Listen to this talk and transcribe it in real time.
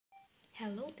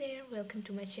Hello there, welcome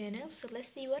to my channel. So let's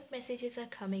see what messages are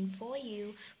coming for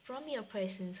you from your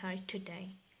person's heart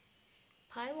today.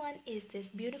 Pile 1 is this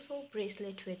beautiful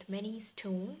bracelet with many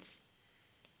stones,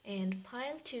 and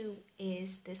pile 2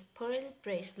 is this pearl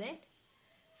bracelet.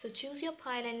 So choose your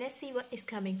pile and let's see what is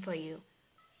coming for you.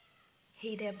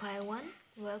 Hey there pile 1,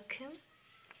 welcome.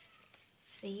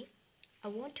 See, I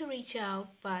want to reach out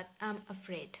but I'm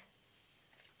afraid.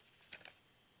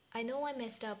 I know I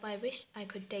messed up. I wish I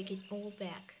could take it all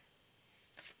back.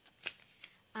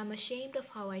 I'm ashamed of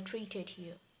how I treated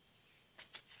you.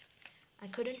 I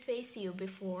couldn't face you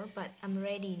before, but I'm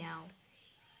ready now.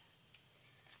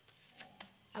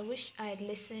 I wish I had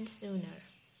listened sooner.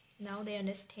 Now they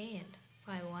understand.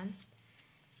 Pile 1.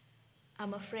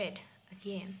 I'm afraid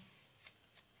again.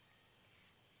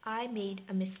 I made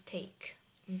a mistake.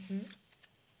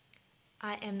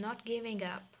 I am not giving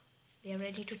up. They are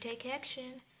ready to take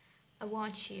action. I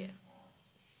want you.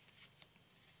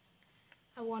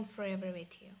 I want forever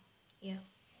with you. Yeah.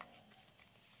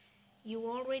 You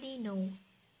already know.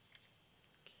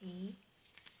 Okay.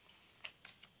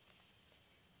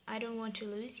 I don't want to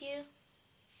lose you.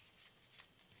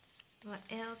 What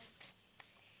else?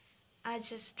 I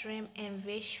just dream and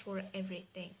wish for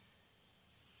everything.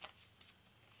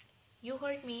 You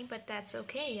hurt me, but that's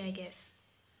okay, I guess.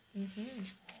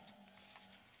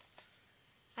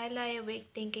 I lie awake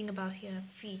thinking about your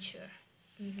future.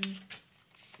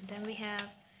 Then we have,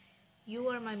 you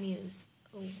are my muse.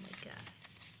 Oh my God.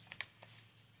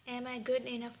 Am I good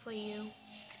enough for you?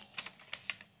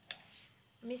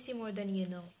 I miss you more than you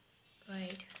know,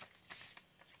 right?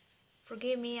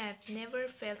 Forgive me, I've never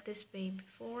felt this way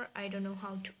before. I don't know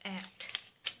how to act.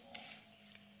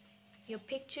 Your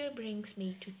picture brings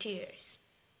me to tears.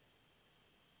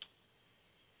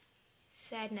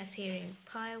 Sadness here in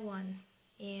pile 1.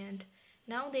 And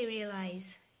now they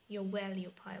realize your value,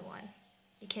 pile 1.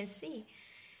 You can see.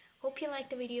 Hope you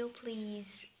like the video.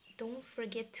 Please don't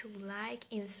forget to like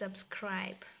and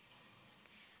subscribe.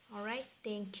 Alright,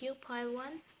 thank you pile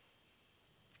 1.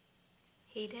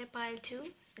 Hey there pile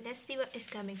 2. Let's see what is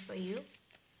coming for you.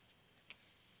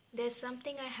 There's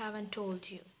something I haven't told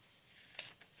you.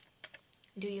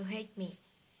 Do you hate me?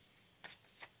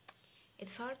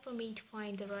 It's hard for me to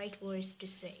find the right words to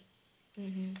say.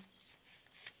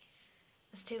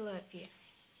 I still love you.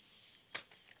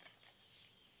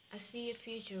 I see a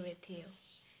future with you.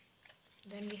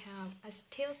 Then we have, I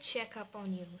still check up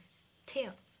on you.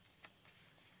 Still.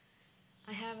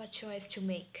 I have a choice to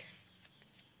make.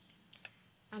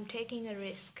 I'm taking a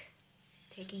risk.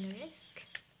 Taking a risk?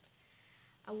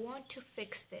 I want to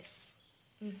fix this.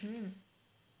 Then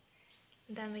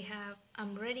we have,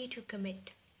 I'm ready to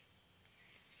commit.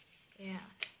 Yeah.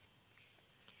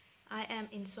 I am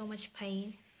in so much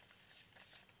pain.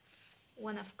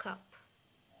 1 of cup.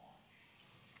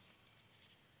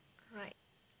 Right.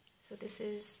 So this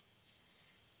is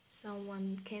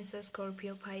someone Cancer,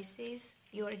 Scorpio, Pisces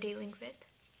you are dealing with.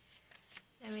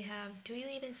 Then we have, do you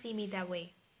even see me that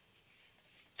way?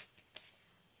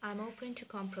 I'm open to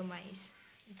compromise.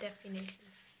 Definitely.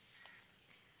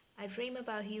 I dream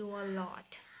about you a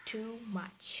lot. Too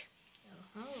much.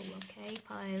 Oh, okay.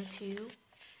 Pile 2.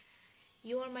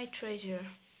 You are my treasure.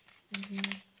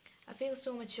 I feel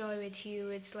so much joy with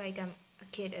you. It's like I'm a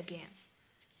kid again.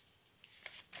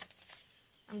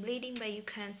 I'm bleeding, but you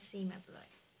can't see my blood.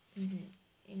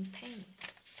 In pain.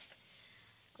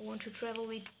 I want to travel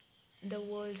with the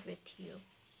world with you.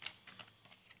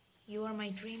 You are my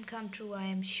dream come true. I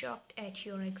am shocked at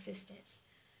your existence.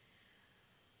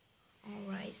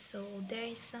 Alright, so there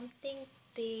is something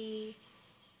they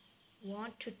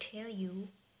want to tell you,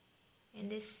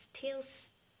 and they still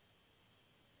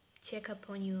check up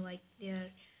on you, like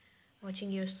they're watching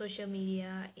your social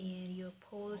media and your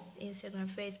posts, Instagram,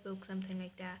 Facebook, something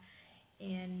like that,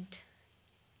 and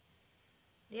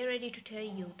they're ready to tell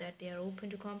you that they are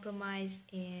open to compromise,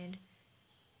 and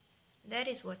that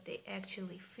is what they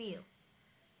actually feel.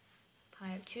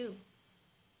 Pile 2.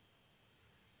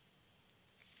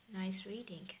 Nice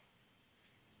reading.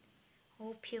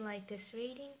 Hope you like this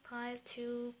reading. Pile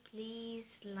 2,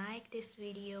 please like this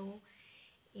video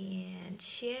and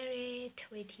share it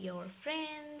with your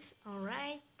friends.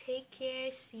 Alright, take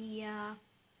care. See ya.